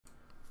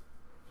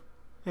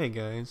Hey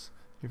guys,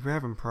 if you're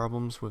having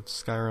problems with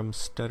Skyrim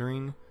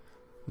stuttering,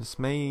 this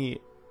may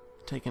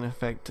take an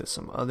effect to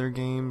some other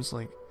games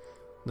like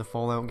the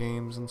Fallout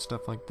games and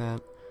stuff like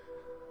that,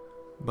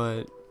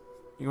 but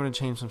you want to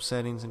change some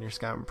settings in your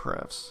Skyrim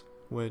prefs,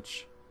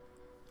 which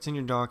it's in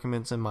your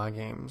documents in My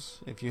Games.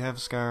 If you have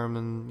Skyrim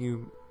and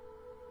you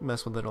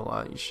mess with it a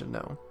lot, you should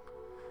know.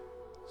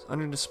 It's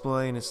under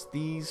display and it's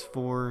these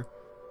four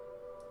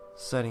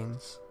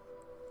settings.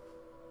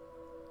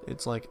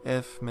 It's like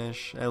F,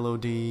 mesh,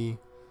 LOD,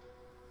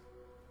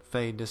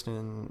 fade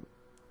distant,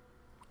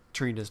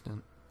 tree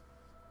distant.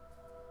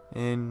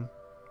 And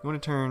you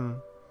want to turn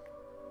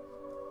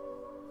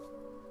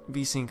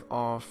VSync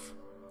off,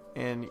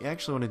 and you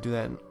actually want to do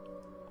that in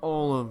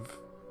all of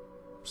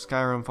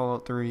Skyrim,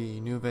 Fallout 3,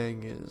 New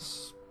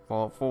Vegas,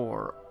 Fallout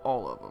 4,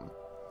 all of them.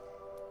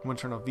 You want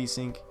to turn off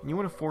VSync, and you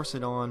want to force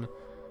it on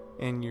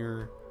in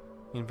your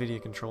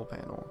NVIDIA control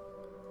panel.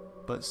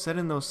 But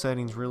setting those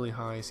settings really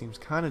high seems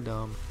kind of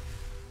dumb,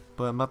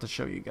 but I'm about to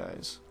show you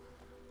guys.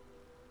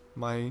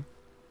 My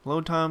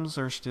load times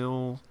are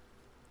still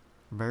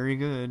very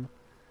good,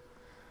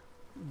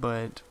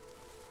 but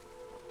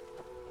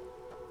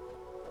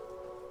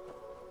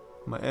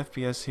my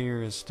FPS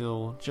here is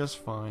still just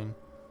fine.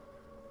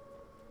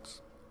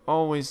 It's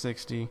always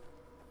 60.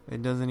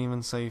 It doesn't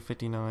even say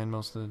 59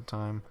 most of the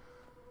time.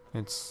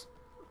 It's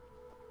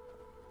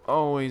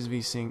always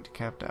VSynced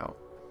capped out,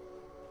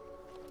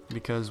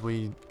 because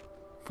we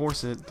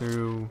force it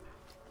through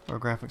our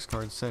graphics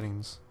card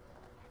settings.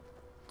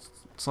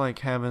 It's like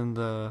having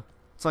the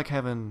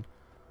Skyrim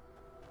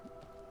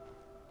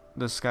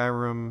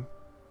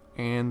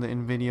and the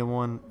NVIDIA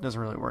one doesn't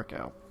really work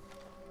out.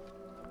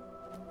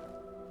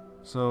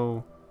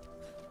 So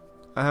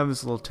I have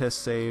this little test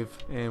save,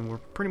 and we're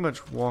pretty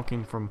much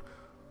walking from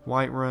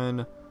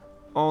Whiterun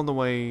all the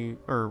way,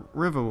 or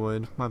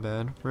Riverwood, my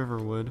bad,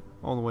 Riverwood,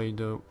 all the way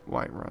to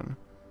Whiterun.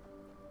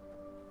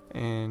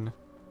 And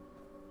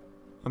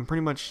I'm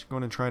pretty much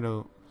going to try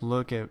to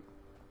look at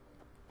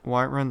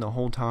Whiterun the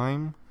whole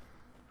time,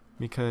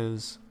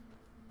 because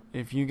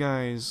if you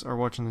guys are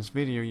watching this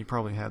video, you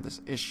probably have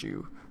this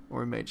issue,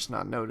 or you may just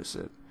not notice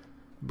it,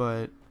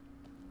 but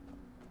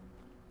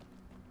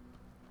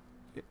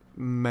it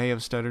may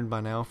have stuttered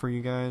by now for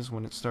you guys.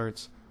 When it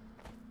starts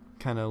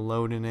kind of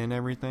loading in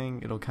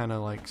everything, it'll kind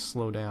of like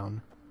slow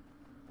down.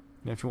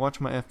 Now if you watch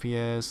my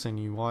FPS and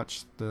you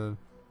watch the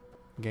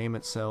game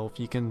itself,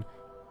 you can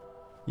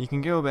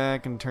go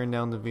back and turn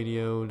down the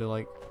video to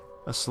like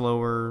a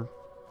slower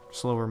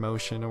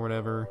motion or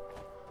whatever,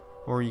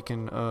 or you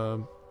can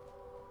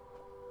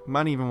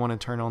might even want to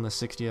turn on the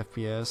 60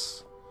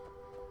 FPS.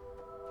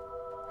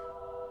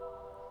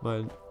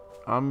 But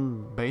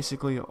I'm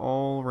basically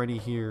already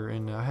here,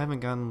 and I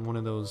haven't gotten one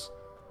of those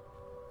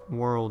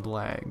world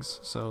lags,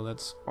 so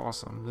that's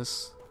awesome.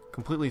 This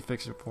completely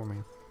fixed it for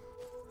me.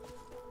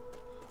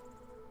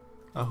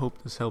 I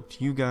hope this helped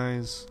you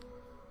guys.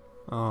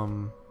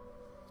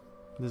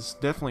 This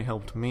definitely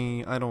helped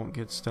me. I don't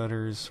get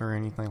stutters or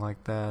anything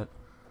like that.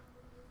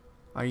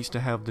 I used to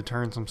have to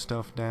turn some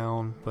stuff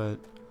down, but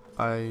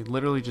I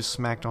literally just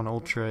smacked on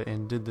Ultra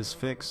and did this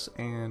fix,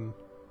 and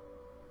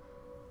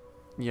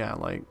yeah,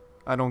 like,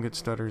 I don't get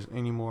stutters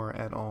anymore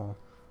at all.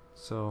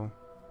 So,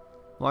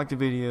 like the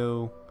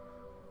video,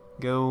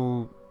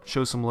 go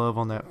show some love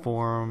on that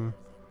forum,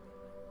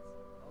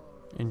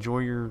 enjoy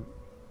your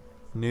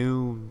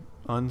new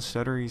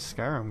unstuttery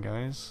Skyrim,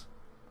 guys.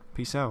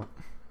 Peace out.